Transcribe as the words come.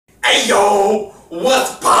Hey yo,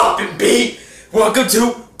 what's poppin', B? Welcome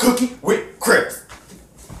to Cooking with Chris.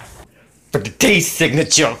 For today's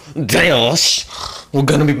signature dish, we're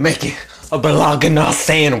gonna be making a bologna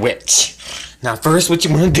sandwich. Now first what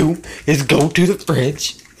you wanna do is go to the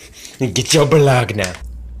fridge and get your bologna.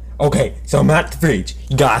 Okay, so I'm at the fridge.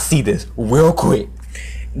 You gotta see this real quick.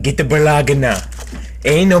 Get the bologna.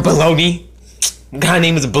 Ain't no bologna. What kind of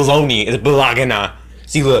name is bologna? It's bologna.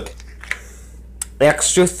 See, look.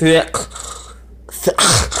 Extra thick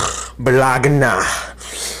bologna.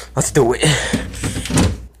 Let's do it.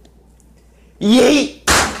 Yay!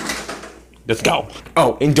 Let's go.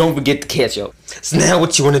 Oh, and don't forget the ketchup. So now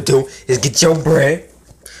what you want to do is get your bread.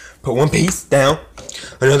 Put one piece down.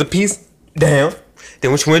 Another piece down.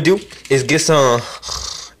 Then what you want to do is get some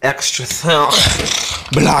extra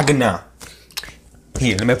thick bologna.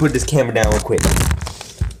 Here, let me put this camera down real quick.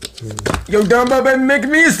 Yo, Dumbo, baby, make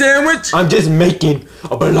me a sandwich. I'm just making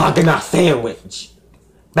a bologna sandwich.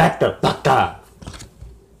 Back the fuck up.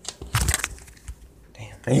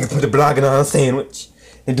 Damn. And you can put the bologna on a sandwich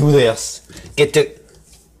and do this. Get the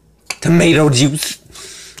tomato juice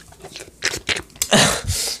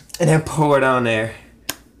and then pour it on there.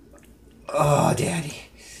 Oh, daddy.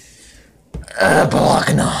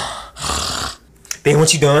 Bologna. Then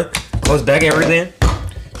once you're done, close back everything.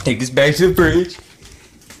 Take this back to the fridge.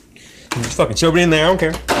 Just fucking shove it in there, I don't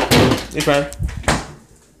care. It's fine.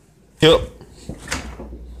 Yep.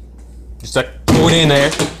 Just like pour it in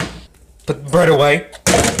there. Put the bread away.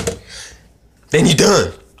 Then you're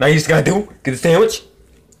done. Now you just gotta do, get the sandwich.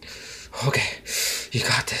 Okay, you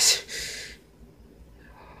got this.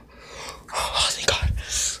 Oh, thank God.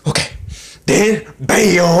 Okay. Then,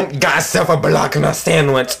 bam, got yourself a bologna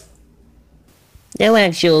sandwich. No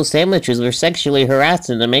actual sandwiches were sexually harassed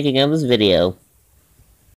in the making of this video.